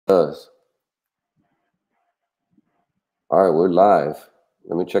does. All right, we're live.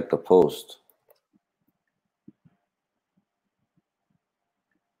 Let me check the post.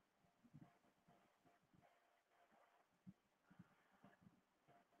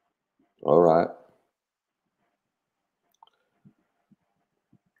 All right.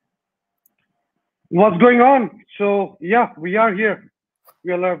 What's going on? So yeah, we are here.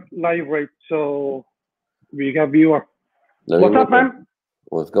 We are live, right? So we have viewer. What's up, man?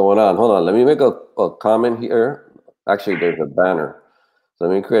 What's going on? Hold on. Let me make a comment here. Actually, there's a banner. So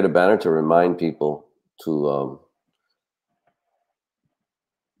let me create a banner to remind people to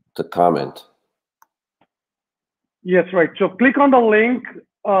comment. Yes, right. So click on the link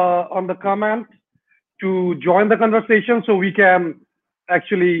on the comment to join the conversation, so we can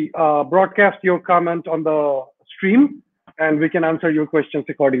actually broadcast your comment on the stream, and we can answer your questions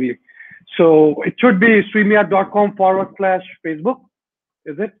accordingly. So it should be streamyard.com/Facebook.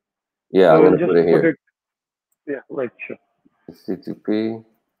 Is it? Yeah, I'm going to put it here. Yeah, right. Sure. HTTP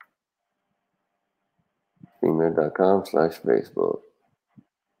streamyard.com/Facebook.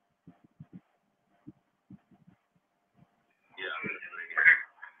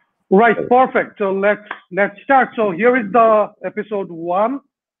 Right, perfect. So let's start. So here is the episode 1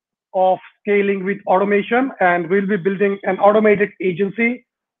 of Scaling with Automation, and we'll be building an automated agency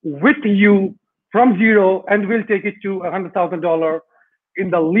with you from zero, and we'll take it to $100,000 in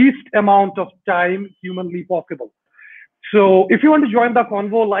the least amount of time humanly possible. So if you want to join the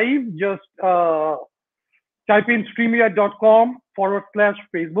convo live, just type in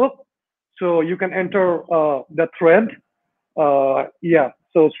streamyard.com/Facebook. So you can enter the thread. Yeah,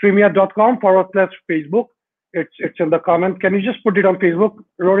 so streamyard.com/Facebook. It's in the comment. Can you just put it on Facebook,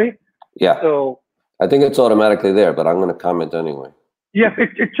 Rory? Yeah. So I think it's automatically there, but I'm going to comment anyway. Yes,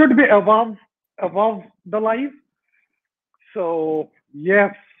 it should be above the live. So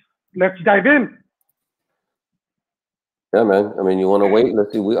yes, let's dive in. Yeah, man. I mean, you want to wait?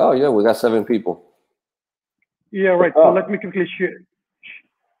 Let's see. We got 7 people. Yeah, right. So let me quickly share.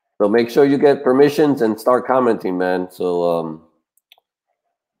 So make sure you get permissions and start commenting, man. So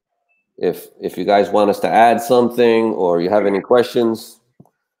if you guys want us to add something or you have any questions,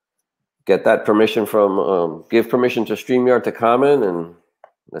 get that permission from give permission to StreamYard to comment, and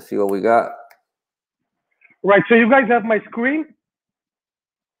let's see what we got. Right. So you guys have my screen.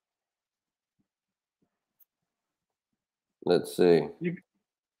 Let's see.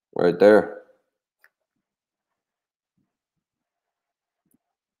 Right there.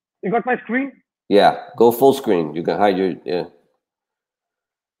 You got my screen? Yeah. Go full screen. You can hide your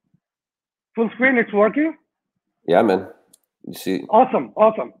Full screen. It's working. Yeah, man. You see. Awesome.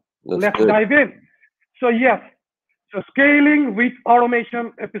 Let's dive in. So yes. So Scaling with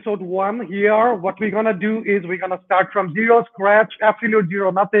Automation, episode 1 here. What we're gonna do is we're gonna start from zero, scratch, absolute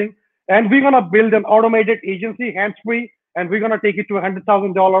zero, nothing, and we're gonna build an automated agency, hands-free, and we're gonna take it to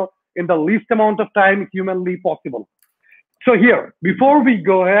 $100,000 in the least amount of time humanly possible. So here, before we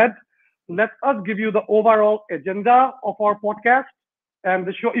go ahead, let us give you the overall agenda of our podcast and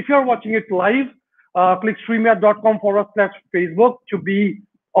the show. If you're watching it live, click streamyard.com/Facebook to be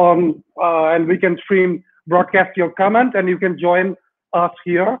on, and we can broadcast your comment, and you can join us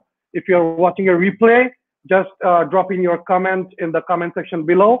here. If you're watching a replay, just drop in your comment in the comment section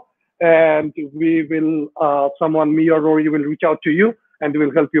below, and we will, me or Rory will reach out to you and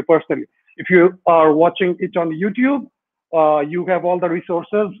will help you personally. If you are watching it on YouTube, you have all the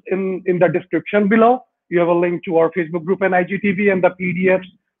resources in the description below. You have a link to our Facebook group and IGTV and the PDFs,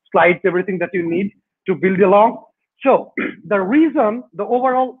 slides, everything that you need to build along. So the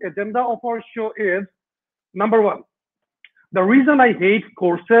overall agenda of our show is, number 1, the reason I hate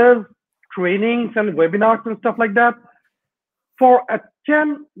courses, trainings, and webinars and stuff like that, for a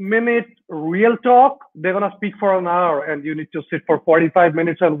 10-minute real talk, they're gonna speak for an hour, and you need to sit for 45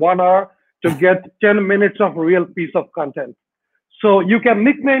 minutes and 1 hour to get 10 minutes of real piece of content. So you can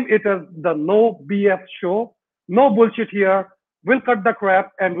nickname it as the No BS show. No bullshit here. We'll cut the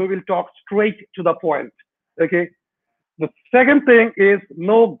crap and we will talk straight to the point. Okay. The second thing is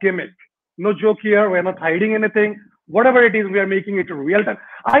no gimmick. No joke here. We're not hiding anything. Whatever it is, we are making it real time.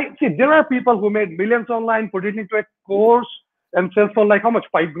 I see there are people who made millions online, put it into a course and sell for like how much?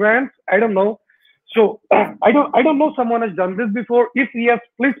 $5,000? I don't know. So I don't know someone has done this before. If yes,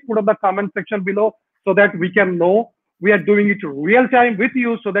 please put up the comment section below so that we can know we are doing it real time with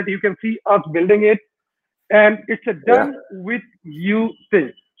you, so that you can see us building it. And it's a done with you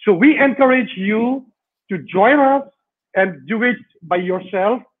thing. So we encourage you to join us and do it by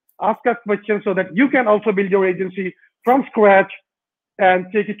yourself. Ask us questions so that you can also build your agency from scratch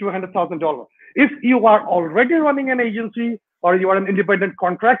and take it to $100,000. If you are already running an agency, or you are an independent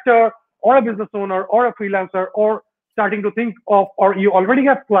contractor or a business owner or a freelancer or starting to think of, or you already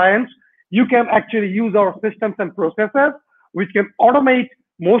have clients, you can actually use our systems and processes, which can automate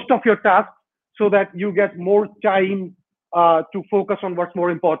most of your tasks so that you get more time to focus on what's more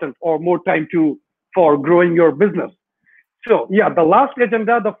important, or more time for growing your business. So yeah, the last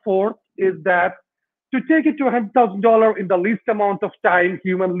agenda, the fourth, is that to take it to $100,000 in the least amount of time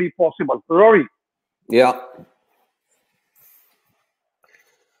humanly possible. Rory. Yeah.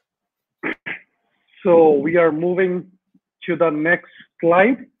 So we are moving to the next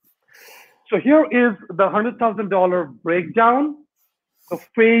slide. So here is the $100,000 breakdown. So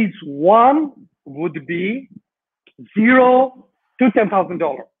phase one would be $0 to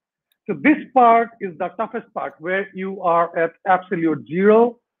 $10,000. So this part is the toughest part, where you are at absolute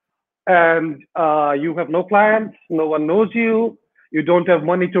zero and you have no clients, no one knows you, you don't have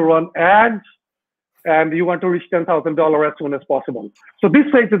money to run ads, and you want to reach $10,000 as soon as possible. So this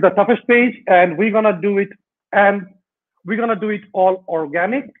phase is the toughest phase, and we're gonna do it, and we're gonna do it all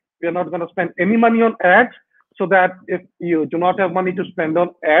organic. We're not gonna spend any money on ads, so that if you do not have money to spend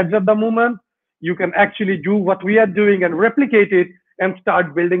on ads at the moment, you can actually do what we are doing and replicate it and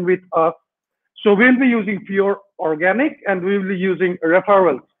start building with us. So we'll be using pure organic, and we'll be using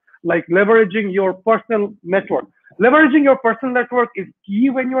referrals, like leveraging your personal network. Leveraging your personal network is key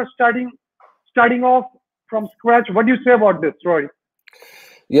when you're starting off from scratch. What do you say about this, Roy?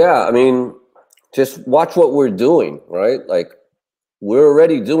 Yeah, I mean, just watch what we're doing, right? Like, we're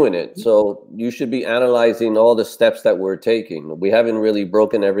already doing it. So you should be analyzing all the steps that we're taking. We haven't really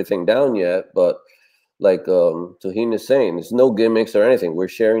broken everything down yet, but like Tuhin is saying, there's no gimmicks or anything. We're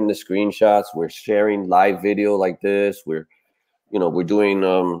sharing the screenshots. We're sharing live video like this. We're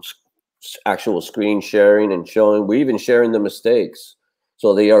doing actual screen sharing and showing. We're even sharing the mistakes.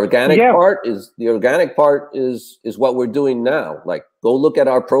 So the organic part is what we're doing now. Like, go look at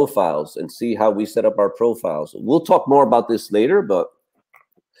our profiles and see how we set up our profiles. We'll talk more about this later, but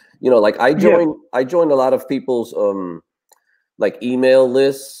like I joined a lot of people's like email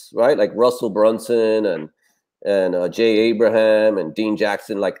lists, right? Like Russell Brunson and Jay Abraham and Dean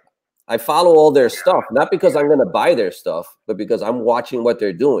Jackson. Like, I follow all their stuff, not because I'm going to buy their stuff, but because I'm watching what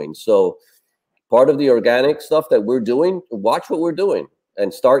they're doing. So part of the organic stuff that we're doing, watch what we're doing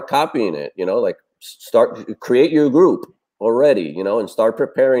and start copying it, like create your group already, and start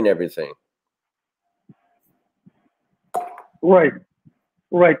preparing everything. Right,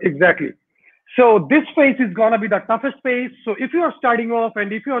 exactly. So this phase is going to be the toughest phase. So if you are starting off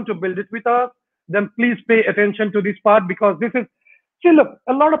and if you want to build it with us, then please pay attention to this part, because this is, see, look,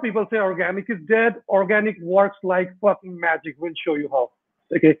 a lot of people say organic is dead. Organic works like fucking magic. We'll show you how.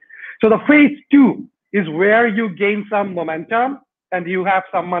 Okay. So the phase two is where you gain some momentum and you have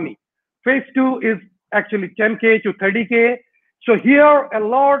some money. Phase two is actually 10K to 30K. So here, a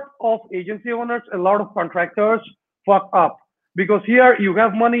lot of agency owners, a lot of contractors fuck up, because here you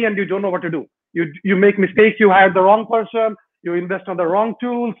have money and you don't know what to do. You make mistakes. You hire the wrong person. You invest on the wrong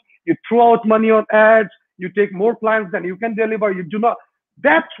tools. You throw out money on ads. You take more clients than you can deliver. You do not.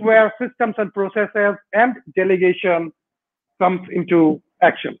 That's where systems and processes and delegation comes into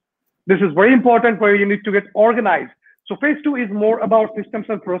action. This is very important, where you need to get organized. So phase two is more about systems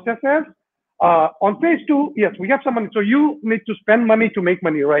and processes. On phase two, yes, we have some money. So you need to spend money to make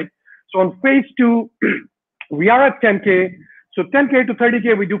money, right? So on phase two, we are at 10K. So 10K to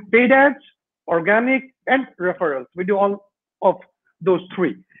 30K, we do paid ads, organic, and referrals. We do all of those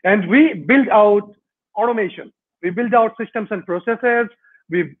three. And we build out automation. We build out systems and processes.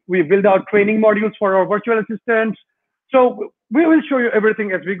 We build out training modules for our virtual assistants. So we will show you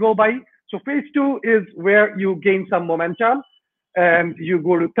everything as we go by. So phase two is where you gain some momentum and you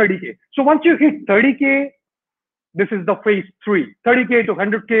go to 30K. So once you hit 30K, this is the phase three. 30K to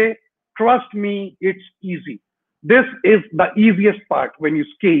 100K, trust me, it's easy. This is the easiest part when you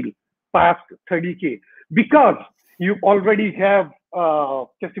scale past 30K, because you already have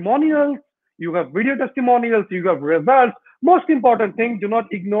testimonials, you have video testimonials, you have results. Most important thing, do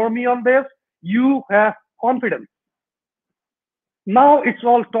not ignore me on this, you have confidence. Now it's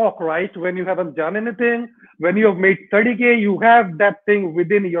all talk, right? When you haven't done anything, when you have made 30K, you have that thing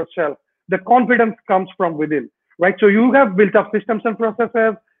within yourself. The confidence comes from within, right? So you have built up systems and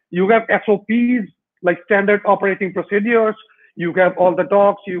processes, you have SOPs, like standard operating procedures, you have all the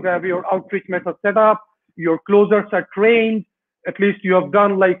docs, you have your outreach method set up, your closers are trained, at least you have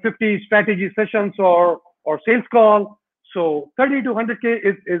done like 50 strategy sessions or sales call. So 30 to 100K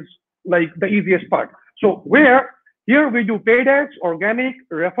is like the easiest part. So here we do paid ads, organic,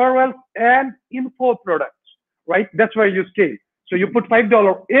 referrals, and info products, right? That's where you scale. So you put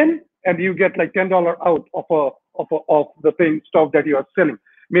 $5 in and you get like $10 out of of the stuff that you are selling.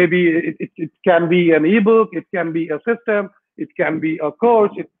 Maybe it can be an ebook, it can be a system, it can be a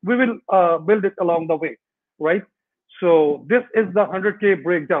course. We will build it along the way, right? So this is the 100K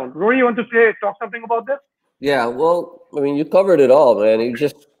breakdown. Rory, you want to talk something about this? Yeah, well, I mean, you covered it all, man. You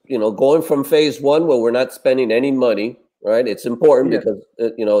just, going from phase one where we're not spending any money, right? It's important because,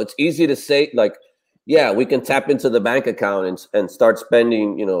 it's easy to say, like, yeah, we can tap into the bank account and start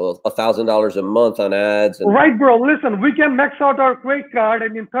spending, $1,000 a month on ads. Right, bro. Listen, we can max out our credit card,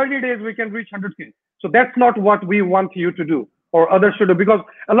 and in 30 days we can reach 100K. So that's not what we want you to do, or others should do, because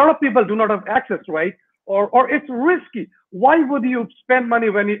a lot of people do not have access, right? Or it's risky. Why would you spend money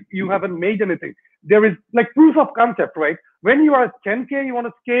when you haven't made anything? There is like proof of concept, right? When you are at 10K, you want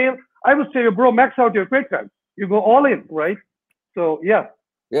to scale, I would say, bro, max out your credit card. You go all in, right? So yeah.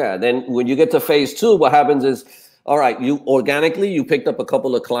 Yeah. Then when you get to phase two, what happens is, all right, you organically picked up a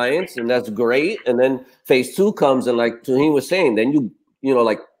couple of clients, and that's great. And then phase two comes, and like Tuhin was saying, then you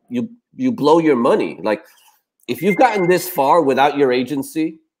blow your money. Like if you've gotten this far without your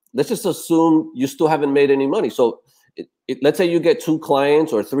agency, let's just assume you still haven't made any money. So let's say you get 2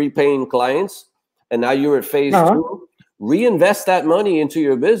 clients or 3 paying clients, and now you're at phase two. Reinvest that money into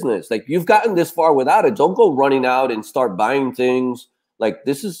your business. Like you've gotten this far without it. Don't go running out and start buying things. Like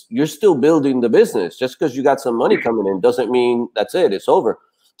you're still building the business. Just because you got some money coming in doesn't mean that's it. It's over.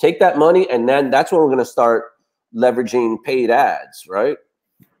 Take that money, and then that's when we're going to start leveraging paid ads, right?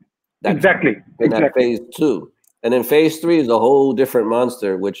 Exactly. That phase two. And then phase three is a whole different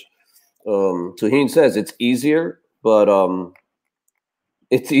monster, which Tuhin says it's easier, but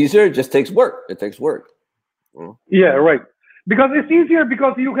it's easier. It just takes work. It takes work. Yeah, right. Because it's easier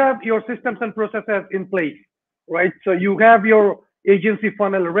because you have your systems and processes in place, right? So you have your agency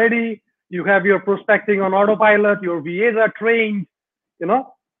funnel ready. You have your prospecting on autopilot. Your VAs are trained,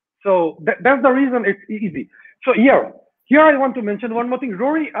 So that's the reason it's easy. So here I want to mention one more thing.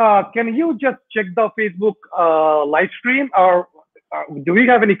 Rory, can you just check the Facebook live stream, or do we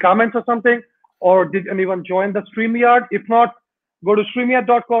have any comments or something? Or did anyone join the StreamYard? If not, go to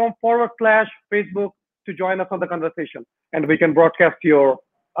streamyard.com/Facebook to join us on the conversation, and we can broadcast your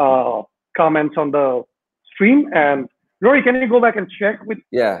comments on the stream. And Rory, can you go back and check if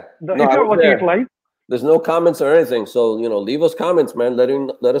you're watching it live? There's no comments or anything. So, leave us comments, man.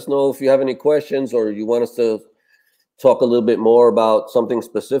 Let us know if you have any questions, or you want us to talk a little bit more about something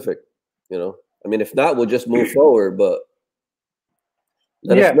specific. I mean, if not, we'll just move forward, but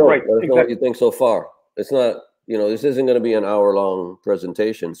let us know. Let us know what you think so far. It's not, this isn't going to be an hour-long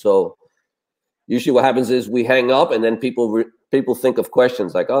presentation. So usually what happens is we hang up, and then people think of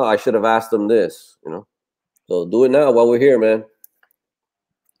questions like, oh, I should have asked them this, So do it now while we're here, man.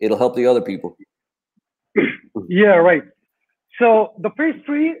 It'll help the other people. Yeah, right. So the phase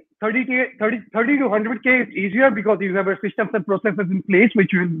 3, 30 to 100K is easier because you have your systems and processes in place,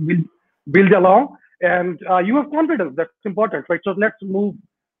 which you will build along, and you have confidence. That's important, right? So let's move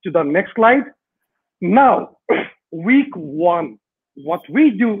to the next slide. Now, week 1, what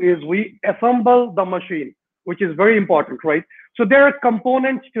we do is we assemble the machine, which is very important, right? So there are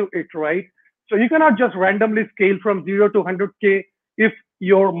components to it, right? So you cannot just randomly scale from 0 to 100K if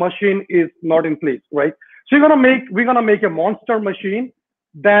your machine is not in place, right? So we're gonna make a monster machine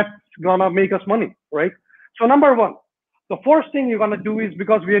that's gonna make us money, right? So number 1, the first thing you're gonna do is,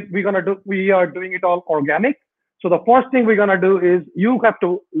 because we are doing it all organic. So the first thing we're gonna do is you have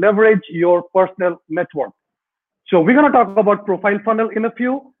to leverage your personal network. So we're gonna talk about profile funnel in a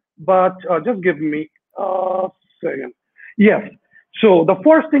few, but just give me a second. Yes. So the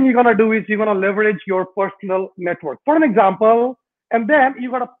first thing you're gonna do is you're gonna leverage your personal network. For an example, and then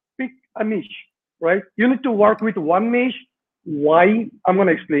you gotta pick a niche, right? You need to work with one niche. Why? I'm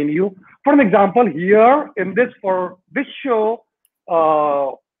gonna explain to you. For an example, here for this show,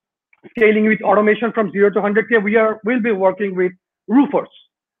 scaling with automation from 0 to 100K, we'll be working with roofers.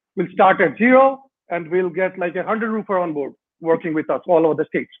 We'll start at 0, and we'll get like 100 roofer on board working with us all over the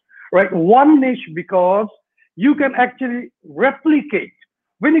states, right? One niche, because you can actually replicate.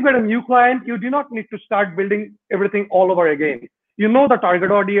 When you get a new client, you do not need to start building everything all over again. You know the target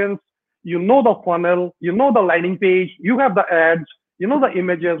audience, you know the funnel, you know the landing page, you have the ads, you know the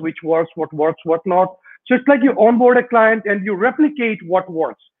images, which works, what not. So it's like you onboard a client and you replicate what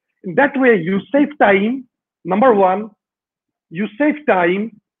works. In that way, you save time. Number 1, you save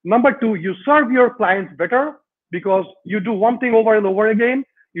time. Number 2, you serve your clients better, because you do one thing over and over again.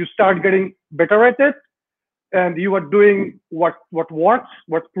 You start getting better at it, and you are doing what works,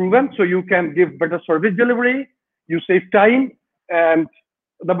 what's proven, so you can give better service delivery. You save time, and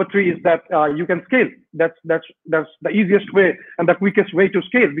number 3 is that you can scale. That's the easiest way and the quickest way to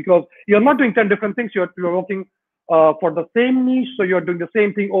scale, because you're not doing 10 different things. You're working for the same niche, so you're doing the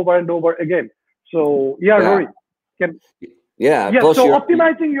same thing over and over again. So yeah, Rory, yeah. So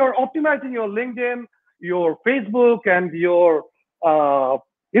optimizing your LinkedIn, your Facebook, and your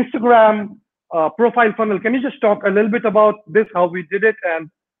Instagram profile funnel. Can you just talk a little bit about this, how we did it, and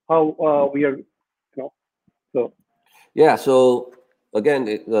how we are, so. Yeah. So again,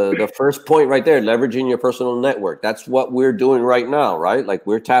 the first point right there, leveraging your personal network. That's what we're doing right now, right? Like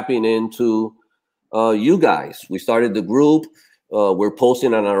we're tapping into you guys. We started the group. We're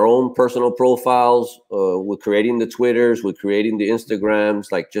posting on our own personal profiles. We're creating the Twitters. We're creating the Instagrams.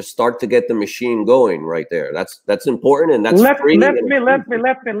 Like, just start to get the machine going right there. That's important, and that's free. Let me just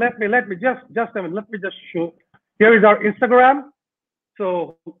a minute. Let me just show. Here is our Instagram.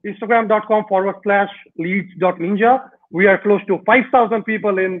 So Instagram.com/leads.ninja. We are close to 5,000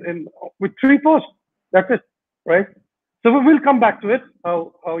 people in with 3 posts. That's it, right? So we will come back to it,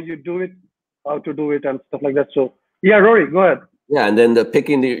 how you do it, how to do it, and stuff like that. So yeah, Rory, go ahead. Yeah, and then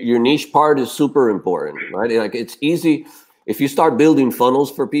picking your niche part is super important, right? Like, it's easy. If you start building funnels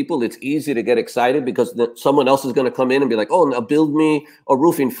for people, it's easy to get excited because someone else is going to come in and be like, oh, now build me a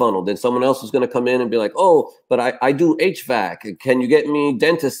roofing funnel. Then someone else is going to come in and be like, oh, but I do HVAC. Can you get me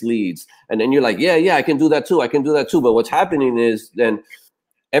dentist leads? And then you're like, yeah, I can do that too. I can do that too. But what's happening is then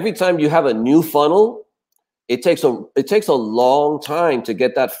every time you have a new funnel, it takes a long time to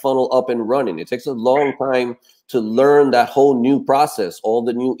get that funnel up and running. It takes a long time to learn that whole new process, all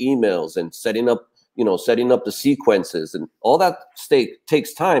the new emails and setting up the sequences and all that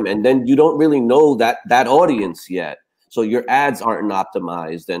takes time. And then you don't really know that audience yet. So your ads aren't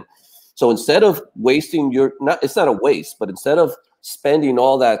optimized. And so instead of wasting it's not a waste, but instead of spending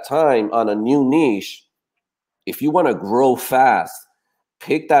all that time on a new niche, if you want to grow fast,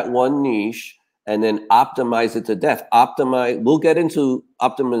 pick that one niche and then optimize it to death. We'll get into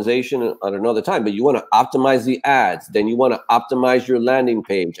optimization at another time, but you want to optimize the ads. Then you want to optimize your landing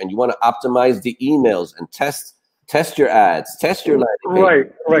page, and you want to optimize the emails and test your ads, test your landing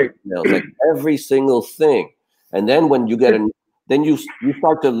page. Right. Emails, like every single thing. And then when you get then you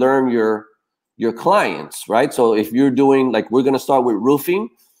start to learn your clients, right? So if you're doing, like, we're going to start with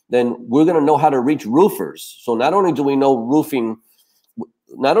roofing, then we're going to know how to reach roofers. So not only do we know roofing,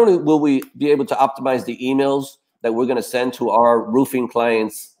 not only will we be able to optimize the emails that we're going to send to our roofing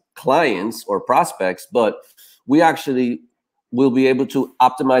clients or prospects, but we actually will be able to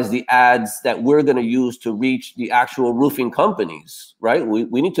optimize the ads that we're going to use to reach the actual roofing companies, right?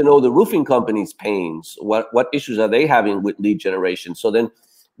 We need to know the roofing companies' pains. What issues are they having with lead generation? So then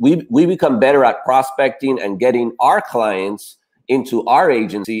we become better at prospecting and getting our clients into our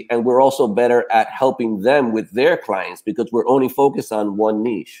agency, and we're also better at helping them with their clients because we're only focused on one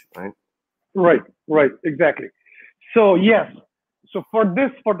niche, right? Right, exactly. So yes, so for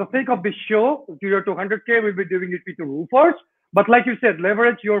the sake of this show, 0 to 100K, we'll be doing it with the roofers. But like you said,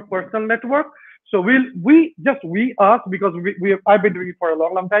 leverage your personal network. So because I've been doing it for a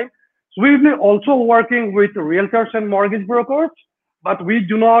long time. So we've been also working with realtors and mortgage brokers, but we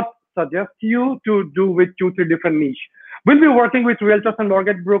do not suggest you to do with 2-3 different niche. We'll be working with realtors and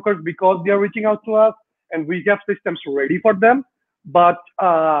mortgage brokers because they are reaching out to us and we have systems ready for them. But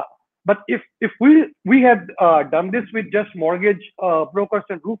if we had done this with just mortgage brokers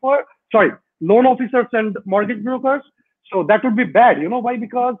and loan officers and mortgage brokers, so that would be bad. You know why?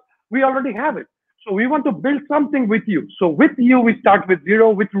 Because we already have it. So we want to build something with you. So with you, we start with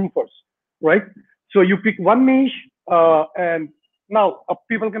 0 with roofers, right? So you pick one niche, and now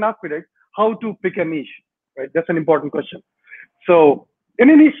people can ask me, right, how to pick a niche. Right, that's an important question. So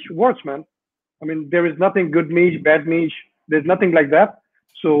any niche works, man. I mean, there is nothing good niche, bad niche. There's nothing like that.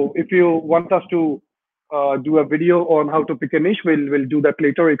 So if you want us to do a video on how to pick a niche, we'll do that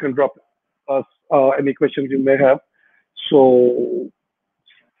later. You can drop us any questions you may have. So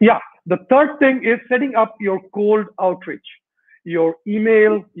yeah, the third thing is setting up your cold outreach, your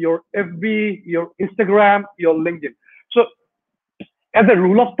email, your FB, your Instagram, your LinkedIn. So as a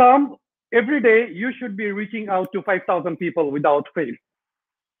rule of thumb, every day you should be reaching out to 5,000 people without fail,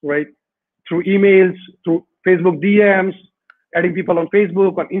 right? Through emails, through Facebook DMs, adding people on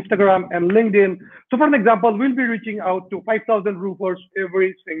Facebook, on Instagram, and LinkedIn. So for an example, we'll be reaching out to 5,000 roofers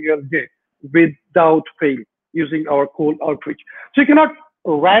every single day without fail using our cold outreach. So you cannot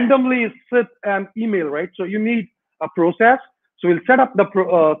randomly sit and email, right? So you need a process. So we'll set up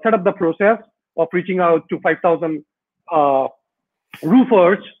the process of reaching out to 5,000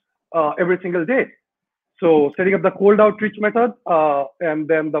 roofers every single day. So setting up the cold outreach method, and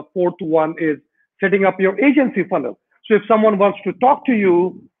then the fourth one is setting up your agency funnel. So if someone wants to talk to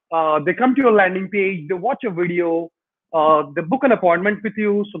you, they come to your landing page, they watch a video, they book an appointment with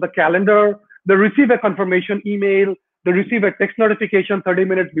you. So the calendar they receive a confirmation email, they receive a text notification 30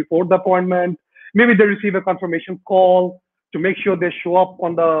 minutes before the appointment, maybe they receive a confirmation call to make sure they show up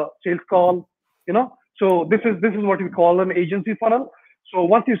on the sales call, you know. So this is what we call an agency funnel. So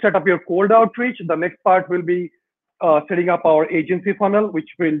once you set up your cold outreach, the next part will be setting up our agency funnel, which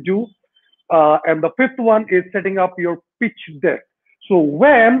we'll do. And the fifth one is setting up your pitch deck. So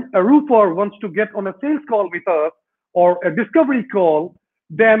when a roofer wants to get on a sales call with us or a discovery call,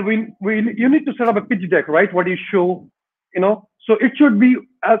 then you need to set up a pitch deck, right? What do you show, you know? So it should be, you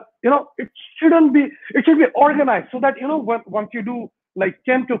know, it should be organized so that, you know, once you do like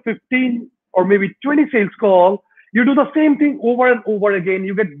 10 to 15 or maybe 20 sales call, you do the same thing over and over again,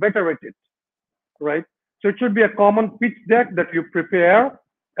 you get better at it, right? So it should be a common pitch deck that you prepare,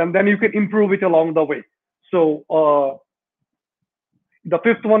 and then you can improve it along the way. So the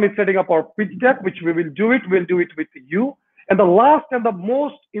fifth one is setting up our pitch deck, which we'll do it with you. And the last and the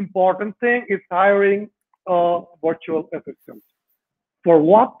most important thing is hiring a virtual assistant. For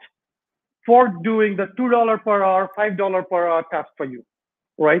what? For doing the $2 per hour, $5 per hour task for you,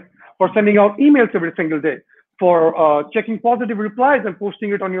 right? For sending out emails every single day, for checking positive replies and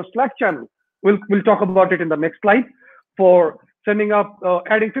posting it on your Slack channel. We'll talk about it in the next slide. For sending up,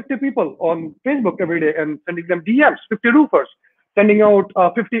 adding 50 people on Facebook every day and sending them DMs, 50 roofers, sending out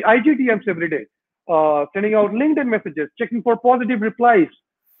 50 IG DMs every day, sending out LinkedIn messages, checking for positive replies,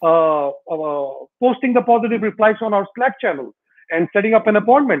 posting the positive replies on our Slack channel, and setting up an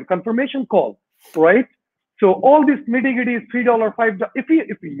appointment, confirmation call, right? So all this nitty-gritty is $3, $5.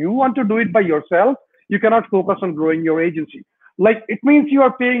 If you want to do it by yourself, you cannot focus on growing your agency. Like, it means you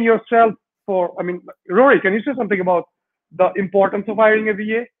are paying yourself for, I mean, Rory, can you say something about the importance of hiring a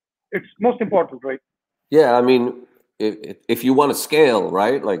VA? It's most important, right? Yeah, I mean, if you want to scale,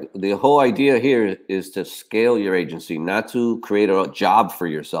 right? Like, the whole idea here is to scale your agency, not to create a job for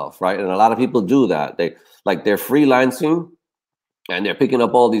yourself, right? And a lot of people do that. They're freelancing and they're picking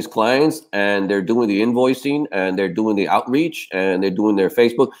up all these clients and they're doing the invoicing and they're doing the outreach and they're doing their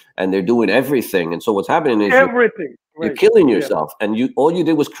Facebook and they're doing everything. And so what's happening is everything. You're killing yourself, and all you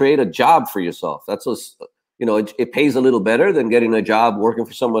did was create a job for yourself. That's you know, it pays a little better than getting a job working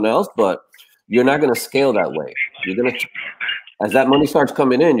for someone else, but you're not going to scale that way. You're going to, as that money starts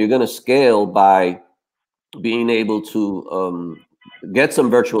coming in, you're going to scale by being able to get some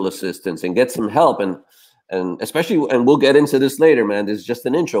virtual assistants and get some help, and especially, and we'll get into this later, man. This is just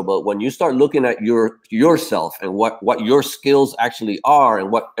an intro, but when you start looking at yourself and what your skills actually are,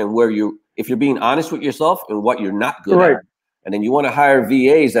 and where if you're being honest with yourself and what you're not good at, and then you want to hire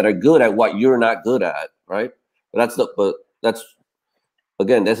VAs that are good at what you're not good at, right? But that's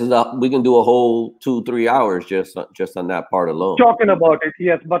again, we can do a whole 2-3 hours just on that part alone. Talking about it,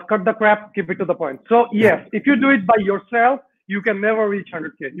 yes, but cut the crap, keep it to the point. So yes, if you do it by yourself, you can never reach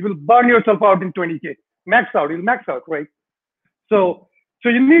 100K. You will burn yourself out in 20K. You'll max out, right? So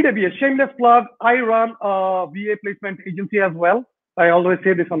you need a VA. Shameless plug, I run a VA placement agency as well. I always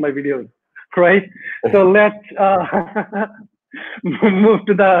say this on my videos, right? So let's move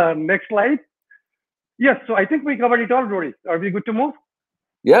to the next slide. Yes, so I think we covered it all, Rory. Are we good to move?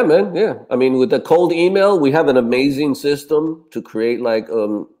 Yeah, man. Yeah. I mean, with the cold email, we have an amazing system to create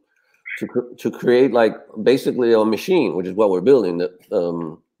basically a machine, which is what we're building.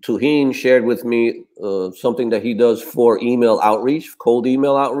 Tuhin shared with me something that he does for email outreach, cold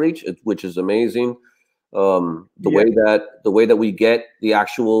email outreach, which is amazing. The way that we get the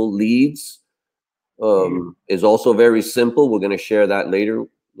actual leads is also very simple. We're going to share that later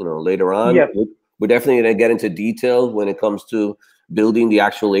on. Yes. We're definitely going to get into details when it comes to building the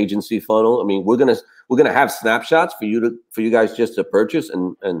actual agency funnel. I mean, we're gonna have snapshots for you guys just to purchase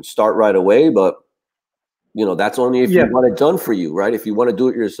and start right away. But you know, that's only if you want it done for you, right? If you want to do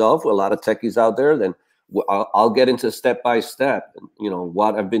it yourself, a lot of techies out there, then I'll get into step by step, you know,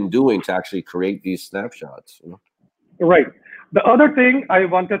 what I've been doing to actually create these snapshots. You know? Right. The other thing I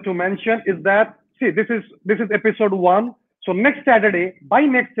wanted to mention is that, see, this is episode 1. So by next Saturday,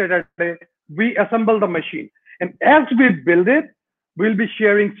 we assemble the machine, and as we build it, we'll be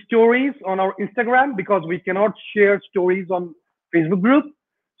sharing stories on our Instagram because we cannot share stories on Facebook group.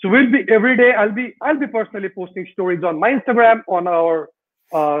 So we'll be every day. I'll be personally posting stories on my Instagram, on our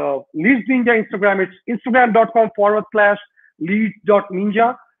Leads Ninja Instagram. It's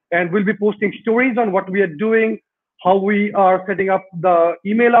instagram.com/leads.ninja, and we'll be posting stories on what we are doing, how we are setting up the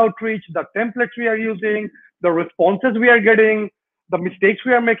email outreach, the templates we are using, the responses we are getting, the mistakes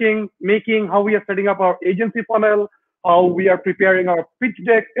we are making, how we are setting up our agency funnel, how we are preparing our pitch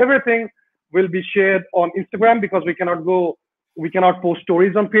deck. Everything will be shared on Instagram because we cannot post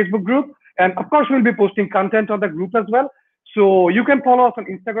stories on Facebook group. And of course, we'll be posting content on the group as well. So you can follow us on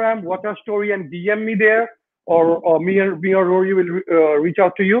Instagram, watch our story, and DM me there, or me or Rory will reach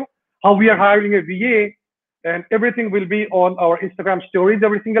out to you. How we are hiring a VA, and everything will be on our Instagram stories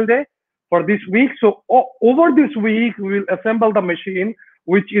every single day for this week. So over this week, we will assemble the machine,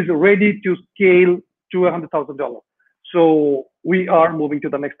 which is ready to scale to $100,000. So we are moving to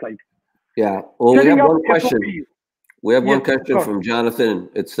the next slide. Yeah. Well, we have one question. We have one question from Jonathan.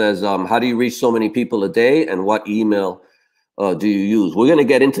 It says, how do you reach so many people a day, and what email do you use? We're going to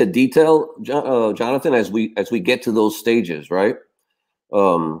get into detail, Jonathan, as we get to those stages, right?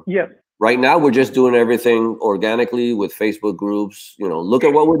 Yes. Right now, we're just doing everything organically with Facebook groups. You know, look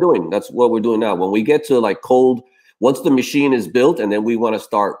at what we're doing. That's what we're doing now. When we get to like cold, once the machine is built, and then we want to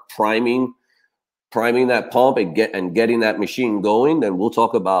start priming that pump and getting that machine going, then we'll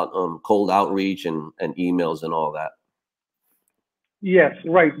talk about cold outreach and emails and all that. Yes,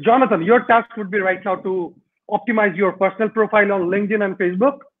 right. Jonathan, your task would be right now to optimize your personal profile on LinkedIn and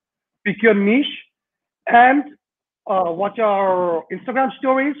Facebook, pick your niche, and watch our Instagram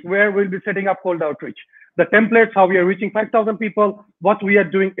stories where we'll be setting up cold outreach. The templates, how we are reaching 5,000 people, what we are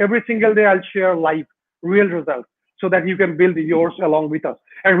doing every single day, I'll share live, real results, so that you can build yours along with us.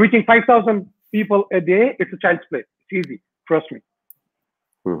 And reaching 5,000 people a day, it's a child's play. It's easy, trust me.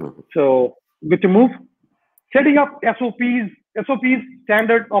 So good to move. Setting up SOPs,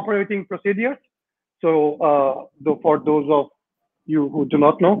 standard operating procedures. So for those of you who do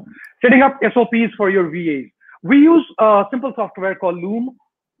not know, setting up SOPs for your VAs. We use a simple software called Loom,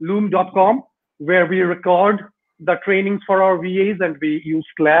 loom.com, where we record the trainings for our VAs, and we use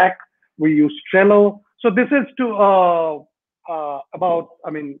Slack, we use Trello. So this is to about,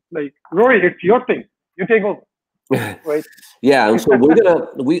 I mean, like, Rory, it's your thing. You take over, right? Yeah, and so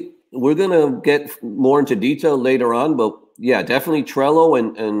we're gonna get more into detail later on, but yeah, definitely Trello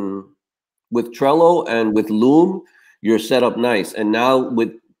and with Trello and with Loom, you're set up nice. And now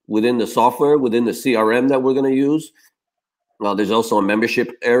within the software, within the CRM that we're gonna use, there's also a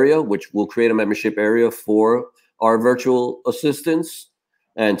membership area, which we'll create a membership area for our virtual assistants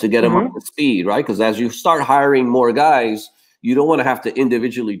and to get them up to speed, right? Because as you start hiring more guys, you don't want to have to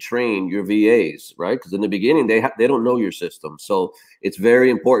individually train your VAs, right? Because in the beginning, they don't know your system. So it's very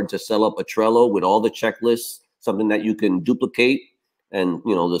important to set up a Trello with all the checklists, something that you can duplicate and,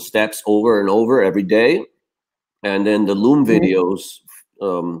 you know, the steps over and over every day. And then the Loom videos.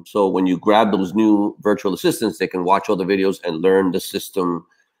 So when you grab those new virtual assistants, they can watch all the videos and learn the system,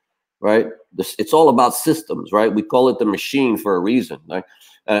 right? It's all about systems, right? We call it the machine for a reason. Right?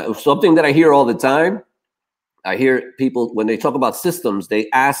 Something that I hear all the time, I hear people, when they talk about systems, they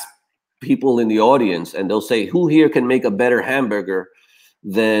ask people in the audience and they'll say, who here can make a better hamburger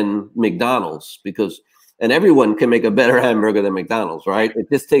than McDonald's? And everyone can make a better hamburger than McDonald's, right?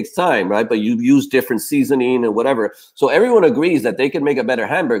 It just takes time, right? But you use different seasoning and whatever. So everyone agrees that they can make a better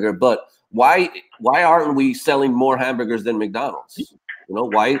hamburger, but why aren't we selling more hamburgers than McDonald's? You know,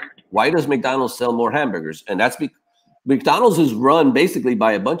 why does McDonald's sell more hamburgers? And that's because McDonald's is run basically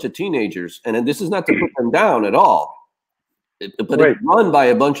by a bunch of teenagers, and this is not to put them down at all, but it's run by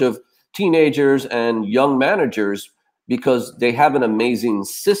a bunch of teenagers and young managers because they have an amazing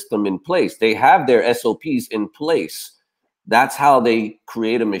system in place. They have their SOPs in place. That's how they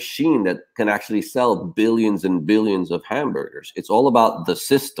create a machine that can actually sell billions and billions of hamburgers. It's all about the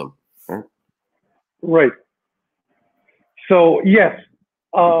system. Right. So yes,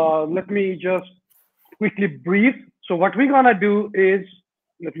 let me just quickly brief. So what we're gonna do is,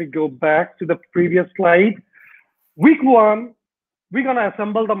 let me go back to the previous slide. Week one, we're gonna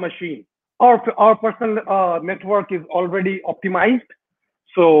assemble the machine. Our personal network is already optimized.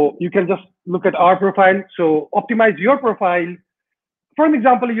 So you can just look at our profile. So optimize your profile. For an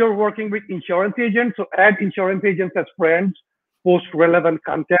example, you're working with insurance agents. So add insurance agents as friends, post relevant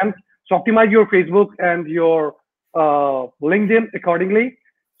content. So optimize your Facebook and your LinkedIn accordingly.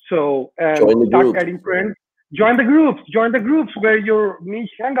 So and start adding friends. Join the groups where your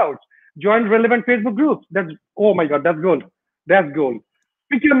niche hangouts. Join relevant Facebook groups. That's, oh my God, that's gold. That's gold.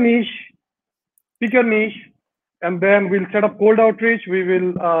 Pick your niche, and then we'll set up cold outreach. We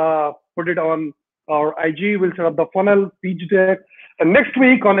will put it on our IG. We'll set up the funnel, pitch deck. And next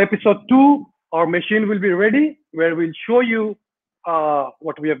week on episode 2, our machine will be ready, where we'll show you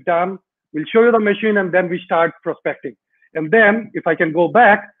what we have done. We'll show you the machine, and then we start prospecting. And then, if I can go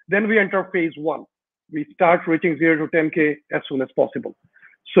back, then we enter phase 1. We start reaching 0 to 10K as soon as possible.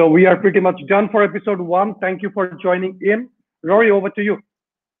 So we are pretty much done for episode 1. Thank you for joining in. Rory, over to you.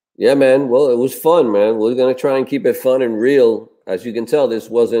 Yeah, man. Well, it was fun, man. We're going to try and keep it fun and real. As you can tell, this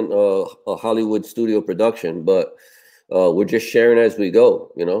wasn't a Hollywood studio production, but we're just sharing as we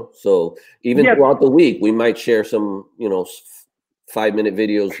go, you know. So even throughout the week, we might share some, you know, 5-minute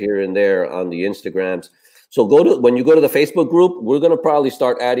videos here and there on the Instagrams. So when you go to the Facebook group, we're gonna probably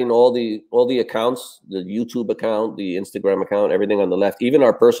start adding all the accounts, the YouTube account, the Instagram account, everything on the left, even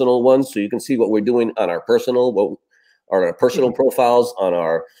our personal ones, so you can see what we're doing on our personal, profiles, on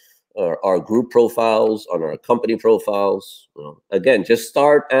our group profiles, on our company profiles. You know, again, just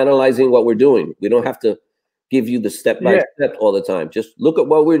start analyzing what we're doing. We don't have to give you the step-by-step all the time. Just look at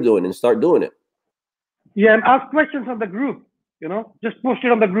what we're doing and start doing it. Yeah, and ask questions on the group, you know, just post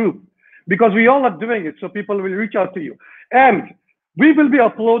it on the group, because we all are doing it, so people will reach out to you. And we will be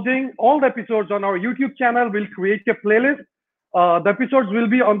uploading all the episodes on our YouTube channel. We'll create a playlist. The episodes will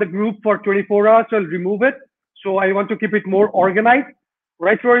be on the group for 24 hours, so I'll remove it. So I want to keep it more organized,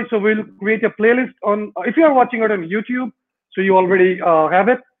 right, Rory? So we'll create a playlist on, if you are watching it on YouTube, so you already have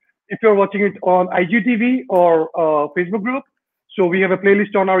it. If you're watching it on IGTV or Facebook group, so we have a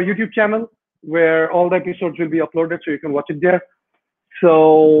playlist on our YouTube channel where all the episodes will be uploaded, so you can watch it there.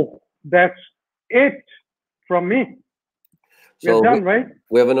 So that's it from me. So we're done, right?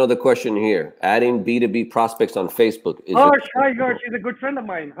 We have another question here. Adding B2B prospects on Facebook. Harsh, hi Harsh, he's a good friend of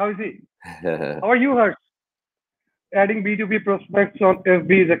mine. How is he? How are you, Harsh? Adding B2B prospects on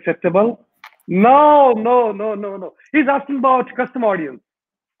FB is acceptable? No. He's asking about custom audience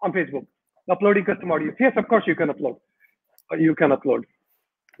on Facebook, uploading custom audience. Yes, of course you can upload. You can upload.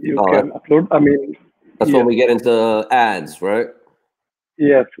 I mean, that's when we get into ads, right?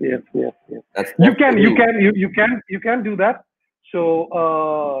 Yes. You can do that.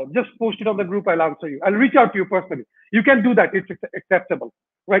 So just post it on the group. I'll answer you. I'll reach out to you personally. You can do that. It's acceptable,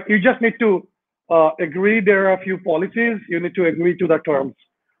 right? You just need to agree. There are a few policies. You need to agree to the terms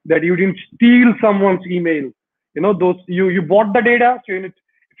that you didn't steal someone's email. You know, those you bought the data. So you need,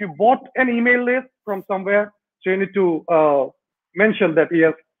 if you bought an email list from somewhere, so you need to mention that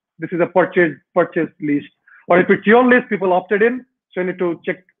yes, this is a purchase list. Or if it's your list, people opted in. So you need to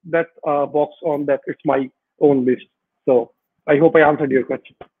check that box on that it's my own list. So I hope I answered your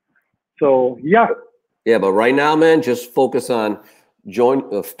question. So yeah. Yeah, but right now, man, just focus on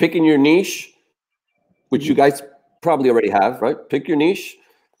picking your niche, which you guys probably already have, right? Pick your niche.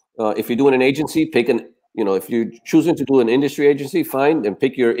 If you're doing an agency, if you're choosing to do an industry agency, fine, then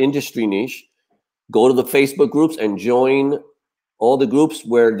pick your industry niche. Go to the Facebook groups and join all the groups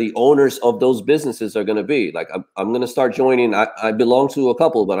where the owners of those businesses are going to be. Like I'm going to start joining. I belong to a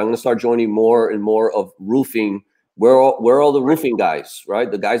couple, but I'm going to start joining more and more of roofing. Where are all the roofing guys,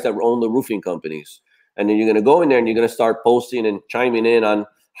 right? The guys that own the roofing companies. And then you're going to go in there and you're going to start posting and chiming in on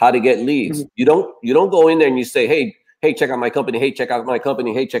how to get leads. You don't go in there and you say, hey, check out my company. Hey, check out my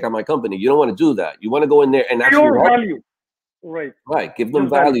company. Hey, check out my company. You don't want to do that. You want to go in there and actually help value. Right. Give them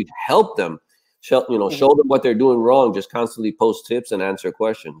value. Help them. Show them what they're doing wrong. Just constantly post tips and answer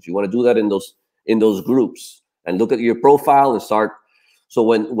questions. You want to do that in those groups and look at your profile and start. So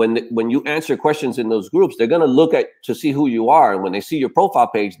when you answer questions in those groups, they're going to look to see who you are. And when they see your profile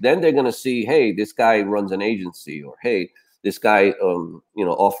page, then they're going to see, hey, this guy runs an agency, or hey, this guy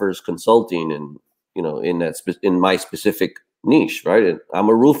offers consulting and in my specific niche, right? And I'm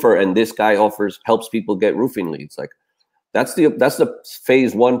a roofer, and this guy helps people get roofing leads. Like that's the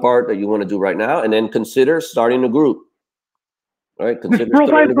phase one part that you want to do right now, and then consider starting a group. Right? This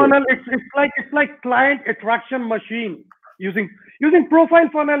profile funnel, it's like client attraction machine. Using profile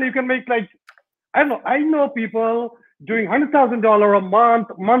funnel, you can make like, I know people doing $100,000 a month,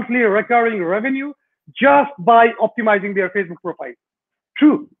 monthly recurring revenue just by optimizing their Facebook profile.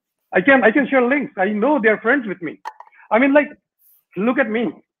 True. I can share links. I know they're friends with me. I mean, like, look at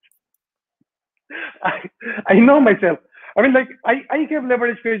me. I know myself. I mean, like, I have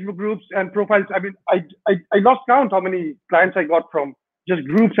leveraged Facebook groups and profiles. I mean, I lost count how many clients I got from just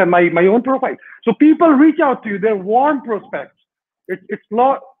groups and my own profile. So people reach out to you. They're warm prospects. It's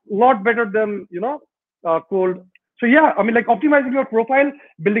lot better than, cold. So yeah, I mean, like, optimizing your profile,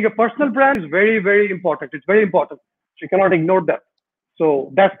 building a personal brand is very, very important. It's very important. So you cannot ignore that.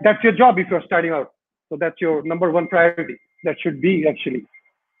 So that's your job if you're starting out. So that's your number one priority. That should be, actually.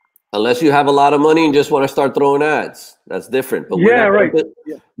 Unless you have a lot of money and just want to start throwing ads, that's different. But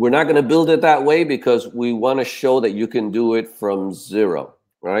we're not going to build it that way, because we want to show that you can do it from zero,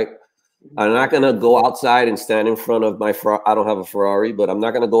 right? I'm not going to go outside and stand in front of I don't have a Ferrari, but I'm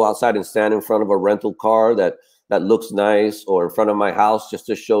not going to go outside and stand in front of a rental car that looks nice, or in front of my house, just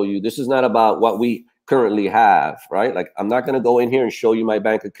to show you. This is not about what we currently have, right? Like, I'm not going to go in here and show you my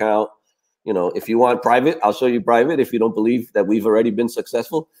bank account. If you want private, I'll show you private. If you don't believe that we've already been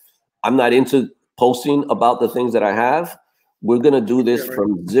successful, I'm not into posting about the things that I have. We're going to do this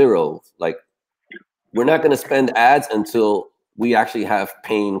from zero. Like, we're not going to spend ads until we actually have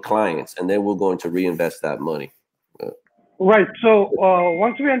paying clients, and then we're going to reinvest that money. Right. So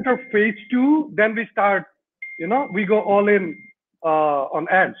once we enter phase 2, then we start, we go all in on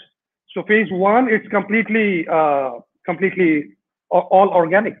ads. So phase 1, it's completely all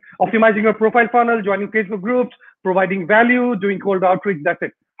organic. Optimizing your profile funnel, joining Facebook groups, providing value, doing cold outreach. That's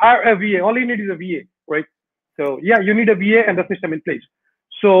it. Hire a VA. All you need is a VA, right? So yeah, you need a VA and the system in place.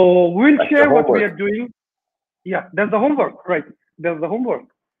 So we'll share what we are doing. Yeah, that's the homework, right? That's the homework.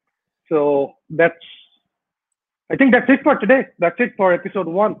 So I think that's it for today. That's it for episode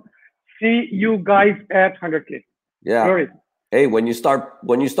 1. See you guys at 100K. Yeah. Sorry. Hey, when you start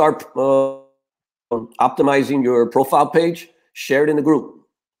optimizing your profile page, share it in the group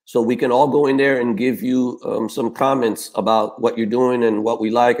so we can all go in there and give you some comments about what you're doing and what we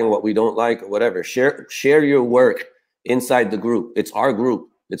like and what we don't like or whatever. Share your work inside the group. It's our group.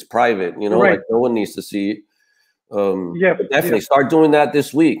 It's private. Right. Like no one needs to see. Definitely start doing that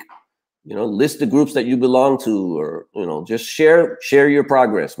this week. List the groups that you belong to, or just share your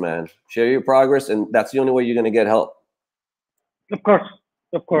progress, man. Share your progress, and that's the only way you're going to get help. Of course,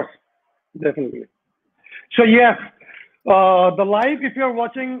 definitely. So yes, the live, if you're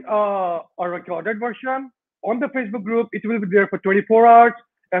watching a recorded version on the Facebook group, it will be there for 24 hours,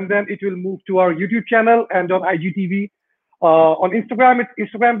 and then it will move to our YouTube channel and on IGTV. On Instagram, it's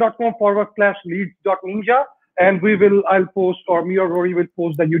instagram.com/leads.ninja, and I'll post, or me or Rory will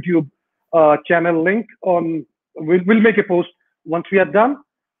post the YouTube channel link on. We'll make a post once we are done.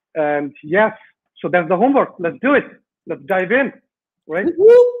 And yes, so that's the homework. Let's do it. Let's dive in, right?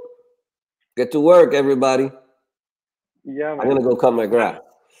 Get to work, everybody. Yeah, man. I'm gonna go cut my grass.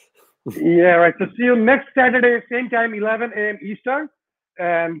 Yeah, right. So see you next Saturday, same time, 11 a.m. Eastern,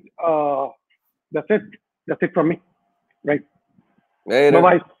 and that's it. That's it from me, right? Later.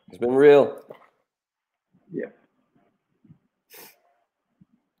 Bye-bye. It's been real. Yeah.